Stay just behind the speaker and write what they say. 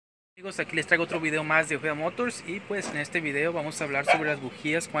Amigos, aquí les traigo otro video más de Ojeda Motors y pues en este video vamos a hablar sobre las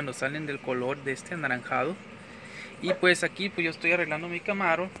bujías cuando salen del color de este anaranjado. Y pues aquí pues yo estoy arreglando mi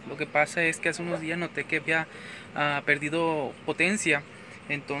camaro. Lo que pasa es que hace unos días noté que había perdido potencia,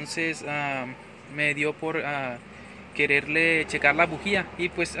 entonces me dio por quererle checar la bujía y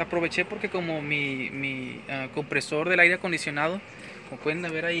pues aproveché porque como mi compresor del aire acondicionado, como pueden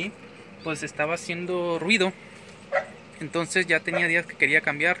ver ahí, pues estaba haciendo ruido. Entonces ya tenía días que quería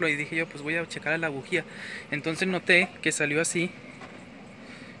cambiarlo y dije yo pues voy a checar la bujía. Entonces noté que salió así.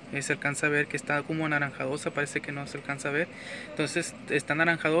 Se alcanza a ver que está como anaranjadosa, parece que no se alcanza a ver. Entonces está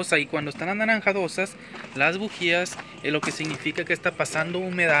anaranjadosa, y cuando están anaranjadosas las bujías, lo que significa que está pasando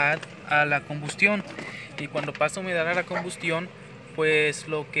humedad a la combustión. Y cuando pasa humedad a la combustión, pues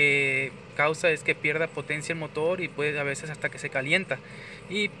lo que causa es que pierda potencia el motor y puede a veces hasta que se calienta.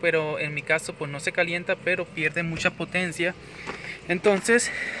 Pero en mi caso pues no se calienta, pero pierde mucha potencia. Entonces,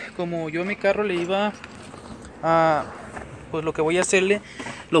 como yo a mi carro le iba a, pues lo que voy a hacerle,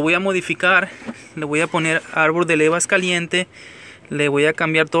 lo voy a modificar, le voy a poner árbol de levas caliente, le voy a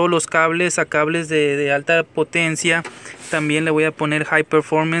cambiar todos los cables a cables de alta potencia. También le voy a poner high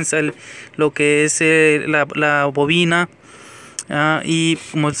performance, lo que es la bobina. Y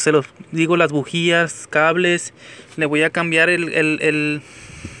como se los digo, las bujías, cables, le voy a cambiar el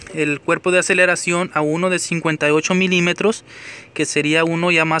cuerpo de aceleración a uno de 58 milímetros, que sería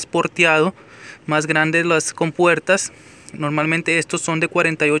uno ya más porteado, más grande las compuertas. Normalmente estos son de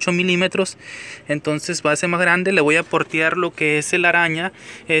 48 milímetros, entonces va a ser más grande. Le voy a portear lo que es la araña,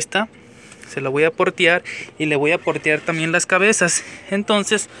 esta se la voy a portear, y le voy a portear también las cabezas.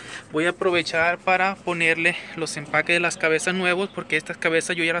 Entonces voy a aprovechar para ponerle los empaques de las cabezas nuevos, porque estas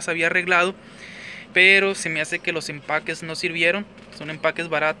cabezas yo ya las había arreglado, pero se me hace que los empaques no sirvieron. Son empaques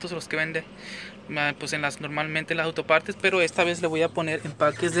baratos los que vende pues normalmente en las autopartes, pero esta vez le voy a poner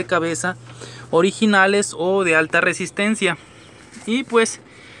empaques de cabeza originales o de alta resistencia. Y pues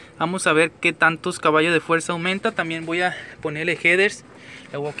vamos a ver qué tantos caballos de fuerza aumenta. También voy a ponerle headers.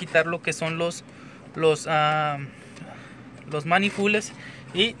 Le voy a quitar lo que son los manifolds,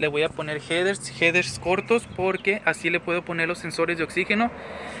 y le voy a poner headers cortos, porque así le puedo poner los sensores de oxígeno.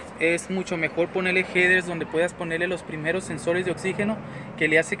 Es mucho mejor ponerle headers donde puedas ponerle los primeros sensores de oxígeno, que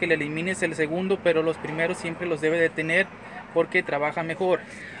le hace que le elimines el segundo, pero los primeros siempre los debe de tener porque trabaja mejor.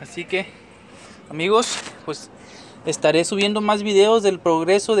 Así que amigos, pues estaré subiendo más videos del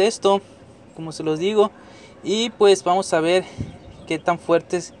progreso de esto, como se los digo, y pues vamos a ver qué tan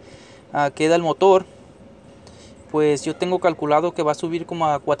fuertes queda el motor. Pues yo tengo calculado que va a subir como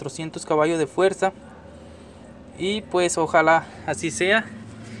a 400 caballos de fuerza, y pues ojalá así sea.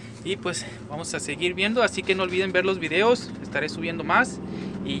 Y pues vamos a seguir viendo, así que no olviden ver los videos, estaré subiendo más.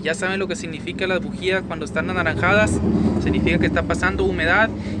 Y ya saben lo que significa las bujías cuando están anaranjadas, significa que está pasando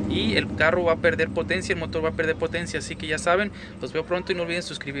humedad y el carro va a perder potencia, el motor va a perder potencia. Así que ya saben, los veo pronto y no olviden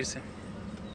suscribirse.